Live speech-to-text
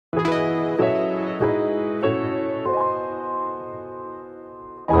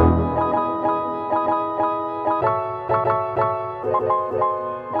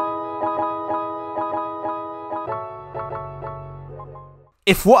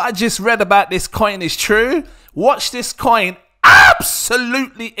if what I just read about this coin is true, watch this coin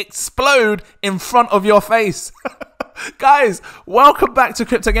absolutely explode in front of your face. Guys, welcome back to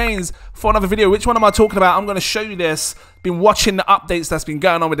cryptogains for another video. Which one am I talking about? I'm going to show you this. Been watching the updates that's been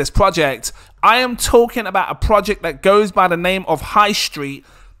going on with this project. I am talking about a project that goes by the name of HighStreet.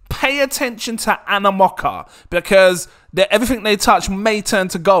 Pay attention to Animoca, because everything they touch may turn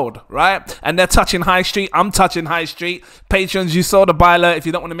to gold, right? And they're touching HighStreet. I'm touching HighStreet. Patrons, you saw the buy alert. If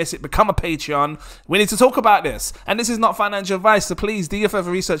you don't want to miss it, become a Patreon. We need to talk about this. And this is not financial advice, so please do your further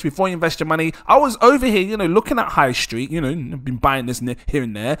research before you invest your money. I was over here, you know, looking at HighStreet, you know, been buying this here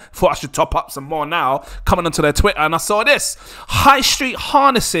and there. Thought I should top up some more now, coming onto their Twitter, and I saw this. HighStreet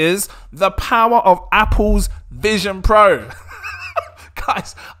harnesses the power of Apple's Vision Pro.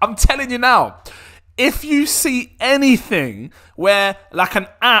 Guys, I'm telling you now, if you see anything where like an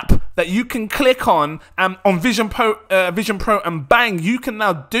app that you can click on Vision Pro and bang, you can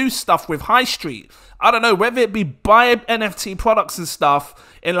now do stuff with HighStreet. I don't know, whether it be buy NFT products and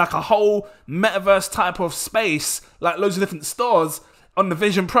stuff in like a whole metaverse type of space, like loads of different stores on the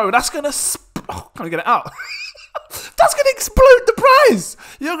Vision Pro, that's gonna can't get it out. That's going to explode the price.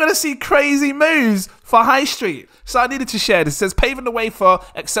 You're going to see crazy moves for HighStreet. So I needed to share this. It says, paving the way for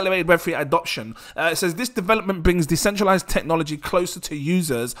accelerated Web3 adoption. It says, this development brings decentralized technology closer to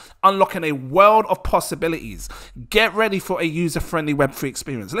users, unlocking a world of possibilities. Get ready for a user-friendly Web3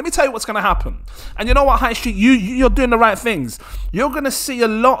 experience. Let me tell you what's going to happen. And you know what, HighStreet, you're doing the right things. You're going to see a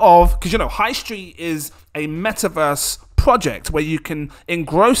lot of, because you know, HighStreet is a metaverse project where you can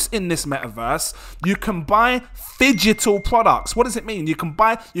engross in this metaverse. You can buy digital products. What does it mean? You can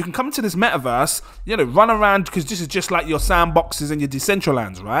come into this metaverse, you know, run around, because this is just like your sandboxes and your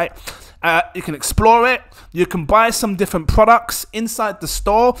Decentralands, right? You can explore it. You can buy some different products inside the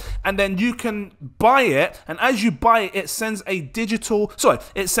store, and then you can buy it. And as you buy it, it sends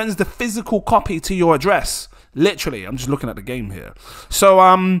it sends the physical copy to your address. Literally, I'm just looking at the game here. So,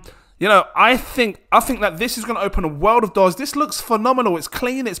 you know, I think that this is going to open a world of doors. This looks phenomenal. It's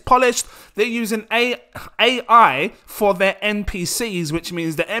clean. It's polished. They're using AI for their NPCs, which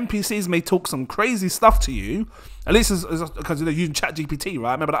means the NPCs may talk some crazy stuff to you. At least because they're using ChatGPT, right?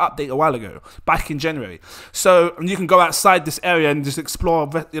 I remember the update a while ago, back in January. So you can go outside this area and just explore,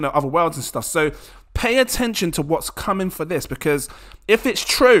 you know, other worlds and stuff. So pay attention to what's coming for this, because if it's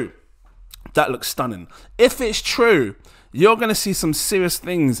true, that looks stunning. If it's true, you're going to see some serious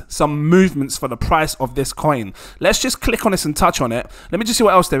things, some movements for the price of this coin. Let's just click on this and touch on it. Let me just see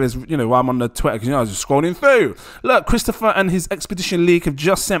what else there is, you know, while I'm on the Twitter, because, you know, I was just scrolling through. Look, Christopher and his Expedition League have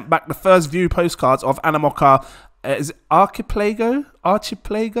just sent back the first view postcards of Animoca. Is it Archipelago?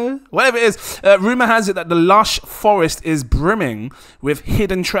 Whatever it is. Rumor has it that the lush forest is brimming with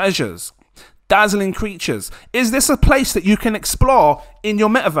hidden treasures, dazzling creatures. Is this a place that you can explore in your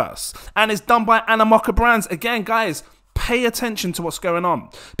metaverse? And it's done by Animoca Brands. Again, guys, pay attention to what's going on,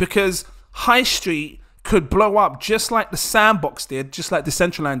 because HighStreet could blow up just like the Sandbox did, just like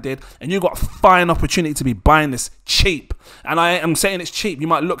Decentraland did, and you got a fine opportunity to be buying this cheap. And I am saying it's cheap. You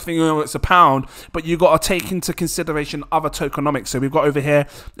might look thinking, oh, it's £1, but you got to take into consideration other tokenomics. So we've got over here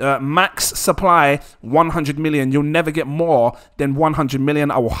max supply 100 million. You'll never get more than 100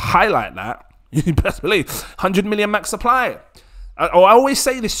 million. I will highlight that. You best believe 100 million max supply. I always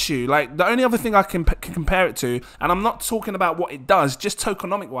say this to you, like, the only other thing I can compare it to, and I'm not talking about what it does, just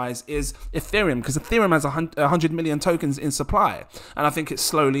tokenomic wise, is Ethereum, because Ethereum has 100 million tokens in supply, and I think it's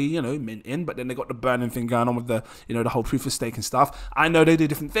slowly, you know, minting, but then they got the burning thing going on with the, you know, the whole proof of stake and stuff. I know they do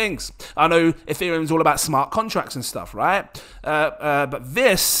different things. I know Ethereum's all about smart contracts and stuff, right? But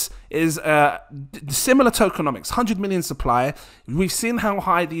this is similar tokenomics, 100 million supply. We've seen how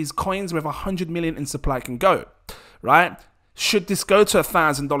high these coins with 100 million in supply can go, right? Should this go to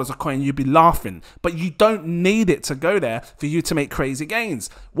 $1,000 a coin, you'd be laughing. But you don't need it to go there for you to make crazy gains.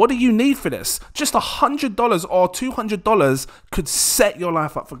 What do you need for this? Just $100 or $200 could set your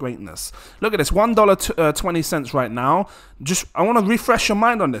life up for greatness. Look at this, $1.20 right now. I want to refresh your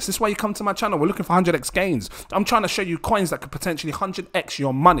mind on this. This is why you come to my channel. We're looking for 100x gains. I'm trying to show you coins that could potentially 100x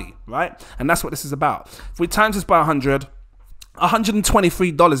your money, right? And that's what this is about. If we times this by 100,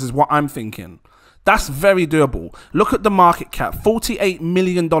 $123 is what I'm thinking. That's very doable. Look at the market cap, $48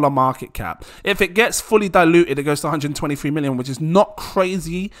 million market cap. If it gets fully diluted, it goes to 123 million, which is not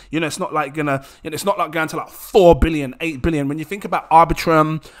crazy. You know, it's not like it's not like going to like 4 billion, 8 billion. When you think about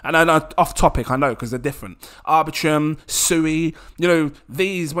Arbitrum, and I know off topic, I know, because they're different. Arbitrum, Sui, you know,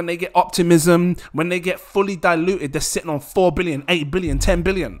 these, when they get optimism, when they get fully diluted, they're sitting on 4 billion, 8 billion, 10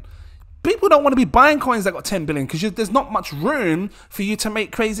 billion. People don't want to be buying coins that got 10 billion because there's not much room for you to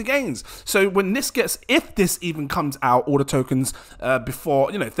make crazy gains. So when this gets, if this even comes out, all the tokens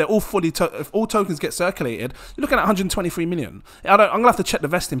before, you know, if they're all fully, if all tokens get circulated, you're looking at 123 million. I'm gonna have to check the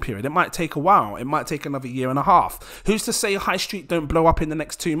vesting period. It might take a while. It might take another year and a half. Who's to say HighStreet don't blow up in the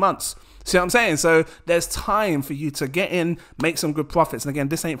next 2 months? See what I'm saying? So there's time for you to get in, make some good profits. And again,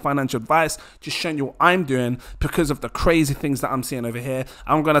 this ain't financial advice, just showing you what I'm doing because of the crazy things that I'm seeing over here.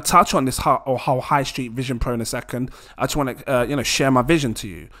 I'm going to touch on this whole HighStreet Vision Pro in a second. I just want to, you know, share my vision to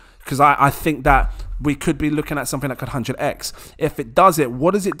you because I think that we could be looking at something that could 100x. If it does it,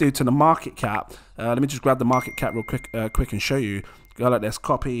 what does it do to the market cap? Let me just grab the market cap real quick and show you. Go like this,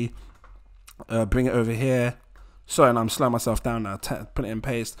 copy, bring it over here. Sorry, and I'm slowing myself down now. Put it in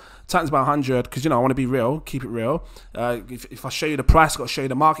paste. Times by 100 because, you know, I want to be real. Keep it real. If I show you the price, I've got to show you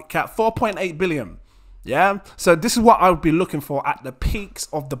the market cap. 4.8 billion. Yeah. So this is what I would be looking for at the peaks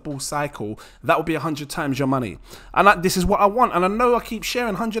of the bull cycle. That would be 100 times your money. And this is what I want. And I know I keep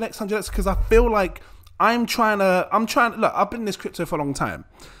sharing 100x because I feel like I'm trying to, look, I've been in this crypto for a long time,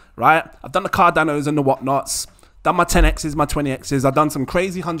 right? I've done the Cardanos and the whatnots, done my 10x's, my 20x's. I've done some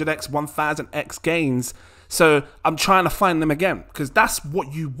crazy 100x, 1000x gains. So I'm trying to find them again because that's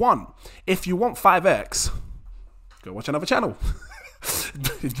what you want. If you want 5x, go watch another channel.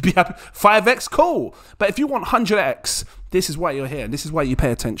 Be happy. 5x, cool. But if you want 100x, this is why you're here. This is why you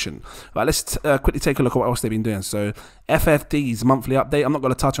pay attention. Right, let's quickly take a look at what else they've been doing. So FFD's monthly update. I'm not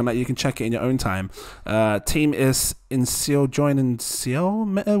going to touch on that. You can check it in your own time. Team is in Seal joining Seal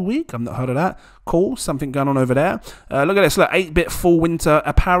Meta Week. I've not heard of that. Cool. Something going on over there. Look at this. Look, 8-bit full winter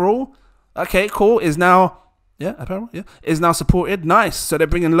apparel. Okay, cool. Is now, yeah, apparel, yeah, is now supported. Nice. So they're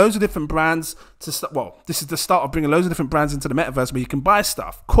bringing loads of different brands to, well, this is the start of bringing loads of different brands into the metaverse where you can buy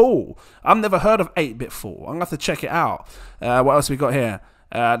stuff. Cool. I've never heard of 8-bit full. I'm gonna have to check it out. What else we got here?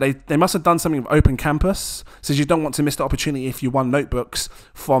 They must have done something with Open Campus. Says you don't want to miss the opportunity if you won notebooks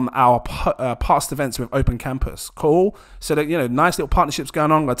from our past events with Open Campus. Cool. So that, you know, nice little partnerships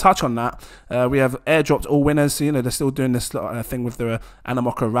going on. I'm gonna touch on that. We have airdropped all winners. So, you know, they're still doing this thing with the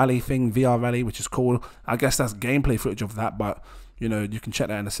Animoca rally thing, VR rally, which is cool. I guess that's gameplay footage of that, but you know, you can check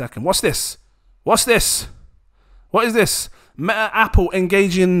that in a second. What's this? What's this? What is this? Meta Apple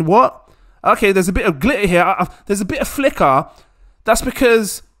engaging what? Okay, there's a bit of glitter here. There's a bit of flicker. That's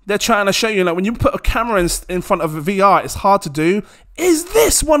because they're trying to show you, like, when you put a camera in front of a VR, it's hard to do. Is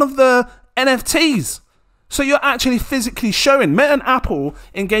this one of the NFTs? So you're actually physically showing Meta and Apple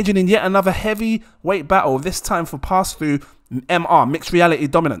engaging in yet another heavyweight battle, this time for pass-through MR, mixed reality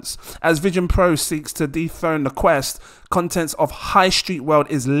dominance. As Vision Pro seeks to dethrone the Quest, contents of HighStreet world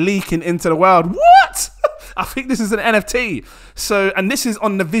is leaking into the world. What? I think this is an NFT. So, and this is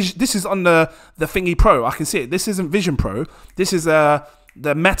on the Vision, this is on the thingy Pro. I can see it. This isn't Vision Pro. This is the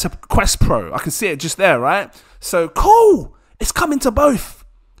Meta Quest Pro. I can see it just there, right? So cool. It's coming to both.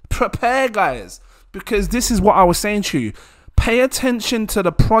 Prepare, guys, because this is what I was saying to you. Pay attention to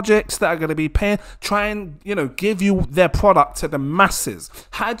the projects that are going to be paying. Try and, you know, give you their product to the masses.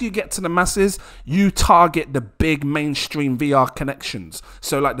 How do you get to the masses? You target the big mainstream VR connections.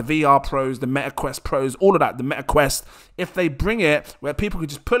 So like the VR Pros, the Meta Quest Pros, all of that, the Meta Quest. If they bring it where people can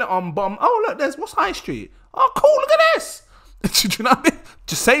just put it on bomb. Oh, look, what's HighStreet? Oh, cool, look at this. Do you know what I mean?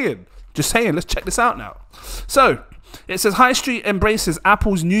 Just saying. Let's check this out now. So it says HighStreet embraces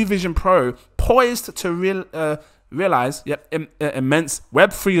Apple's new Vision Pro, poised to realize immense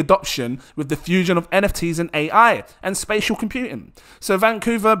Web3 adoption with the fusion of NFTs and AI and spatial computing. So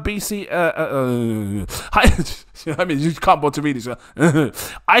Vancouver, BC, I mean, you can't bother to read it.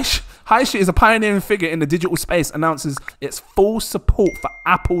 HighStreet is a pioneering figure in the digital space, announces its full support for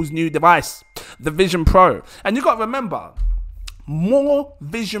Apple's new device, the Vision Pro. And you got to remember, more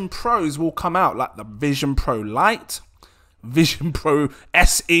Vision Pros will come out, like the Vision Pro Lite, Vision Pro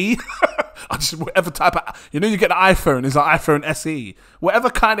SE, just whatever type of, you know, you get the iPhone, it's like iPhone SE,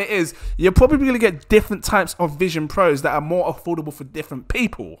 whatever kind it is, you're probably going to get different types of Vision Pros that are more affordable for different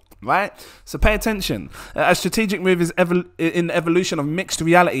people, right? So pay attention. A strategic move is in the evolution of mixed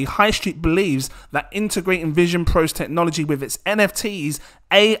reality. HighStreet believes that integrating Vision Pro's technology with its NFTs,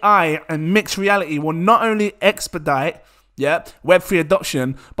 AI, and mixed reality will not only expedite Web3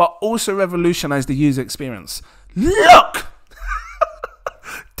 adoption, but also revolutionize the user experience. Look!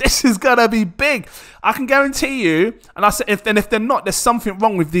 This is gonna be big. I can guarantee you, and if they're not, there's something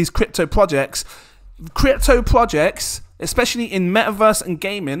wrong with these crypto projects. Crypto projects, especially in metaverse and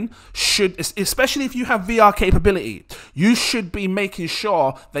gaming, especially if you have VR capability, you should be making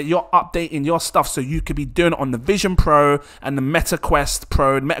sure that you're updating your stuff so you could be doing it on the Vision Pro and the Meta Quest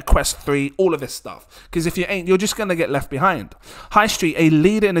Pro, Meta Quest 3, all of this stuff. Because if you ain't, you're just going to get left behind. HighStreet, a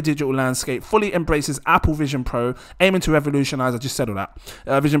leader in the digital landscape, fully embraces Apple Vision Pro, aiming to revolutionize, I just said all that.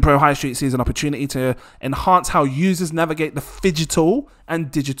 Vision Pro HighStreet sees an opportunity to enhance how users navigate the phygital and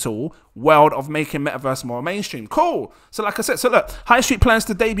digital world of making metaverse more mainstream. Cool. So like I said, so look, HighStreet plans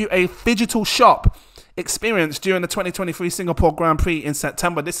to debut a phygital shop experience during the 2023 Singapore Grand Prix in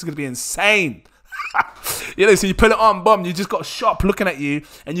September. This is going to be insane. You know, so you put it on, boom, you just got a shop looking at you,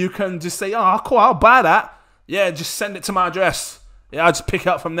 and you can just say, oh, cool, I'll buy that. Yeah, just send it to my address. Yeah, I'll just pick it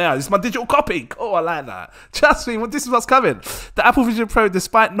up from there. This is my digital copy. Cool, I like that. Trust me, this is what's coming. The Apple Vision Pro,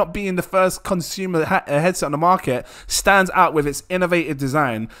 despite not being the first consumer headset on the market, stands out with its innovative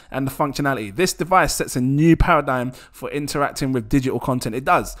design and the functionality. This device sets a new paradigm for interacting with digital content. It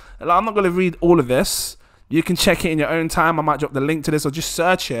does. I'm not going to read all of this. You can check it in your own time. I might drop the link to this, or just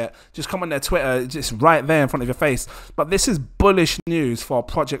search it. Just come on their Twitter. It's just right there in front of your face. But this is bullish news for a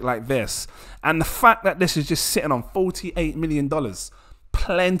project like this. And the fact that this is just sitting on $48 million,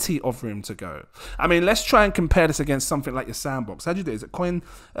 plenty of room to go. I mean, let's try and compare this against something like your Sandbox. How do you do it? Is it coin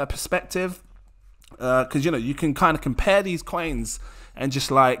perspective? Because, you know, you can kind of compare these coins and just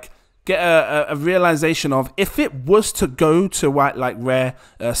like get a realization of, if it was to go to where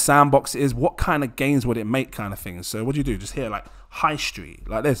Sandbox is, what kind of gains would it make, kind of thing. So what do you do? Just here, like HighStreet,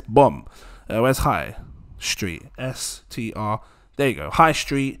 like this, boom. Where's HighStreet? STR. There you go,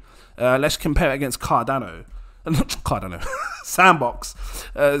 HighStreet. Let's compare it against Cardano. Cardano. Sandbox.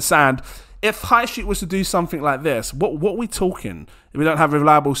 Sand. If HighStreet was to do something like this, what are we talking? If we don't have a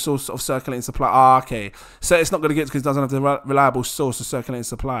reliable source of circulating supply. Ah, okay. So it's not going to get, because it doesn't have the reliable source of circulating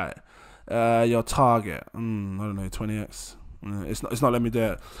supply. Your target, I don't know, 20x. It's not letting me do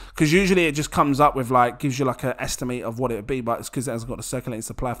it, because usually it just comes up with like, gives you like an estimate of what it would be, but it's because it hasn't got the circulating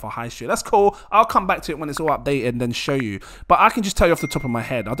supply for HighStreet. That's cool. I'll come back to it when it's all updated and then show you. But I can just tell you off the top of my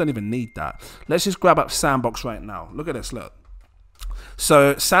head. I don't even need that. Let's just grab up Sandbox right now. Look at this. Look.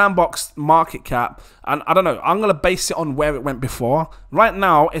 So Sandbox market cap, and I don't know, I'm going to base it on where it went before. Right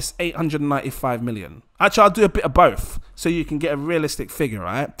now, it's 895 million. Actually, I'll do a bit of both so you can get a realistic figure,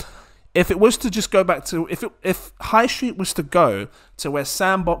 right? If it was to just go back to, if HighStreet was to go to where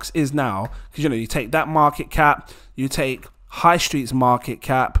Sandbox is now, because, you know, you take that market cap, you take HighStreet's market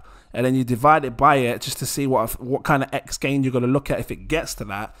cap, and then you divide it by it just to see what kind of X gain you're going to look at if it gets to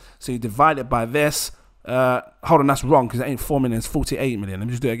that. So you divide it by this. Hold on, that's wrong, because it ain't 4 million, it's 48 million. Let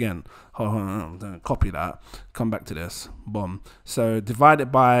me just do it again. Hold on, copy that. Come back to this. Boom. So divide it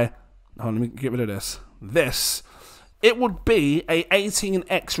by, hold on, let me get rid of this. This. It would be a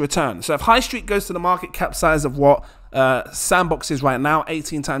 18x return. So if HighStreet goes to the market cap size of what Sandbox is right now,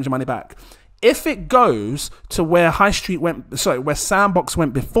 18 times your money back. If it goes to where HighStreet went, sorry, where Sandbox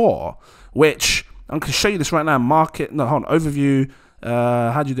went before, which I'm going to show you this right now. Overview.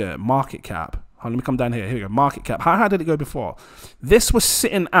 How do you do it? Market cap. Let me come down here. Here we go. Market cap. How did it go before? This was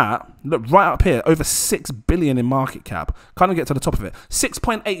sitting at, look, right up here, over 6 billion in market cap. Can't even get to the top of it.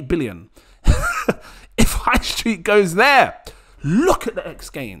 6.8 billion. If HighStreet goes there, look at the X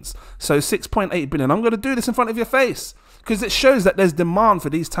gains. So 6.8 billion. I'm going to do this in front of your face, because it shows that there's demand for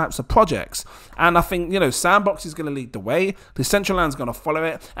these types of projects. And I think, you know, Sandbox is going to lead the way. Decentraland's going to follow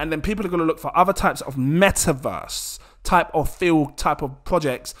it. And then people are going to look for other types of metaverse type of field, type of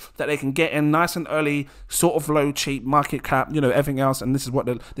projects that they can get in nice and early, sort of low, cheap market cap, you know, everything else. And this is what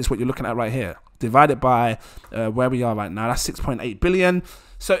you're looking at right here. Divided by where we are right now. That's 6.8 billion.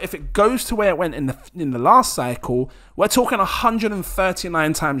 So if it goes to where it went in the last cycle, we're talking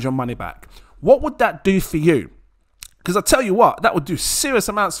 139 times your money back. What would that do for you? Because I tell you what, that would do serious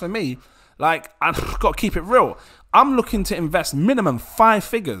amounts for me. Like, I've got to keep it real. I'm looking to invest minimum 5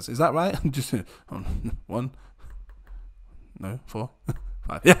 figures. Is that right? Just 1, no, 4,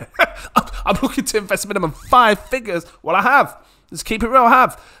 5. Yeah, I'm looking to invest minimum 5 figures. Well, I have. Let's keep it real. I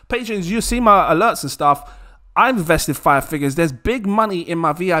have. Patrons, you see my alerts and stuff. I've invested 5 figures. There's big money in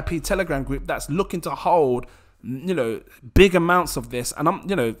my VIP Telegram group that's looking to hold, you know, big amounts of this. And I'm,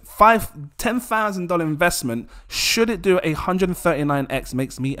 you know, $10,000 investment. Should it do 139x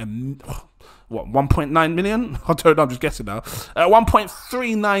makes me a, what, 1.9 million? I don't know, I'm just guessing now.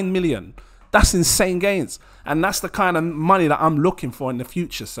 1.39 million. That's insane gains. And that's the kind of money that I'm looking for in the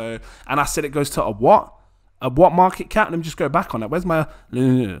future. So, and I said it goes to a what? A what market cap? Let me just go back on that. Where's my,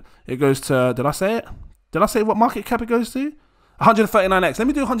 it goes to, did I say it? Did I say what market cap it goes to? 139x. Let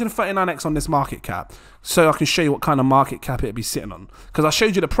me do 139x on this market cap so I can show you what kind of market cap it'd be sitting on. Because I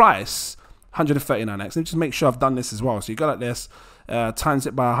showed you the price 139x. Let me just make sure I've done this as well. So you go like this, times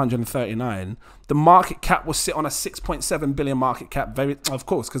it by 139. The market cap will sit on a 6.7 billion market cap. Very, of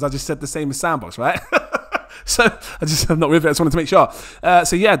course, because I just said the same as Sandbox, right? So I'm not with it. I just wanted to make sure.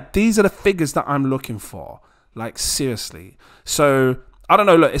 So yeah, these are the figures that I'm looking for. Like seriously. So I don't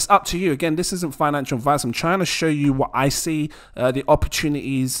know. Look, it's up to you. Again, this isn't financial advice. I'm trying to show you what I see, the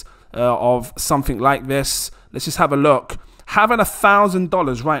opportunities of something like this. Let's just have a look. Having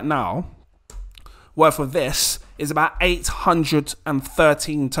 $1,000 right now worth of this is about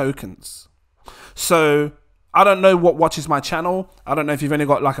 813 tokens. So I don't know what watches my channel. I don't know if you've only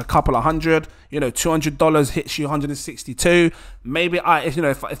got like a couple of hundred. You know, $200 hits you 162. Maybe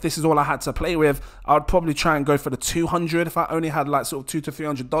if this is all I had to play with, I would probably try and go for the 200 if I only had like sort of $200 to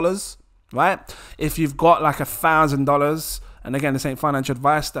 $300, right? If you've got like $1,000, and again, this ain't financial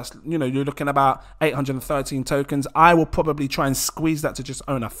advice, that's, you know, you're looking about 813 tokens. I will probably try and squeeze that to just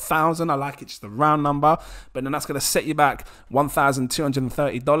own 1,000. I like it, just a round number, but then that's going to set you back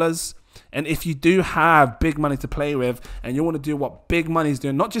 $1,230. And if you do have big money to play with and you want to do what big money is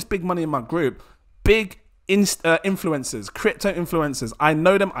doing, not just big money in my group, big influencers, crypto influencers, I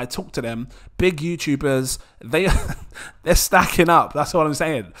know them, I talk to them, big YouTubers, they're stacking up. That's what I'm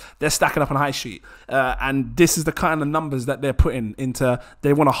saying. They're stacking up on HighStreet, and this is the kind of numbers that they're putting into.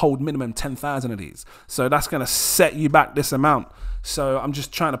 They want to hold minimum 10,000 of these, so that's going to set you back this amount. So I'm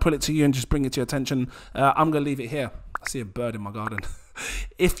just trying to put it to you and just bring it to your attention. I'm going to leave it here. I see a bird in my garden.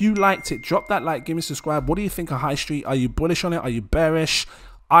 If you liked it, drop that like, give me a subscribe. What do you think of HighStreet? Are you bullish on it? Are you bearish?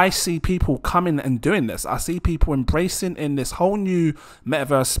 I see people coming and doing this. I see people embracing in this whole new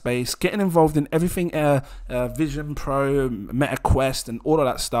metaverse space, getting involved in everything Vision Pro, MetaQuest, and all of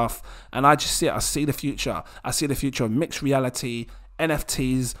that stuff. And I just see it. I see the future. I see the future of mixed reality,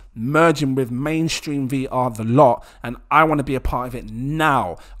 NFTs merging with mainstream VR, the lot. And I want to be a part of it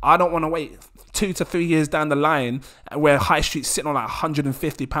now. I don't want to wait 2 to 3 years down the line where HighStreet's sitting on like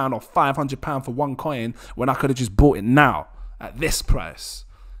 £150 or £500 for one coin when I could have just bought it now at this price.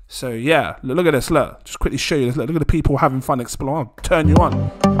 So yeah, look at this. Look, just quickly show you this. Look at the people having fun exploring. I'll turn you on.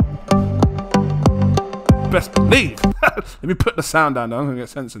 Best believe. Let me put the sound down. I'm gonna get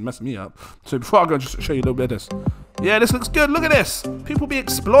censored and mess me up. So before I go, just show you a little bit of this. Yeah, this looks good. Look at this. People be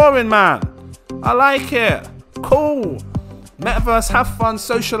exploring, man. I like it. Cool. Metaverse, have fun,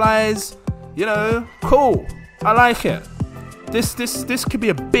 socialize. You know, cool. I like it. This could be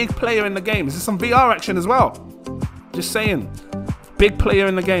a big player in the game. This is some VR action as well. Just saying. Big player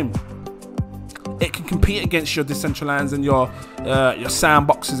in the game. It can compete against your Decentralands and your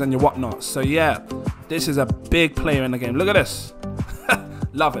sandboxes and your whatnot. So yeah, this is a big player in the game. Look at this.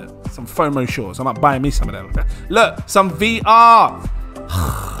 Love it. Some FOMO shorts. I might buy me some of them. Look, some VR.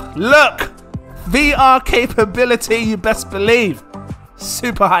 Look, VR capability. You best believe.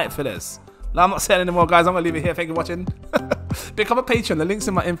 Super hyped for this. Now, I'm not saying anymore, guys. I'm gonna leave it here. Thank you for watching. Become a patron. The link's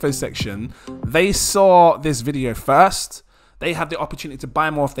in my info section. They saw this video first. They have the opportunity to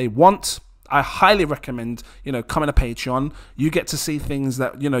buy more if they want. I highly recommend, you know, coming to Patreon. You get to see things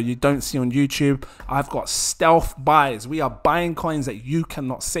that, you know, you don't see on YouTube. I've got stealth buys. We are buying coins that you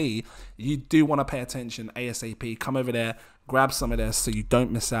cannot see. You do want to pay attention ASAP. Come over there, grab some of this so you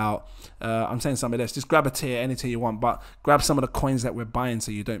don't miss out. I'm saying some of this. Just grab a tier, any tier you want, but grab some of the coins that we're buying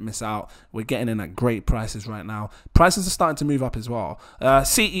so you don't miss out. We're getting in at great prices right now. Prices are starting to move up as well.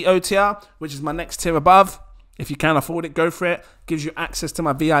 CEO tier, which is my next tier above. If you can afford it, go for it. Gives you access to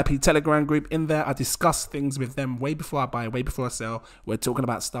my VIP Telegram group. In there, I discuss things with them way before I buy, way before I sell. We're talking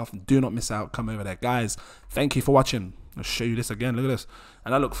about stuff. Do not miss out. Come over there. Guys, thank you for watching. I'll show you this again. Look at this.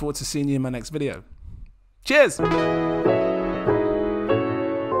 And I look forward to seeing you in my next video. Cheers.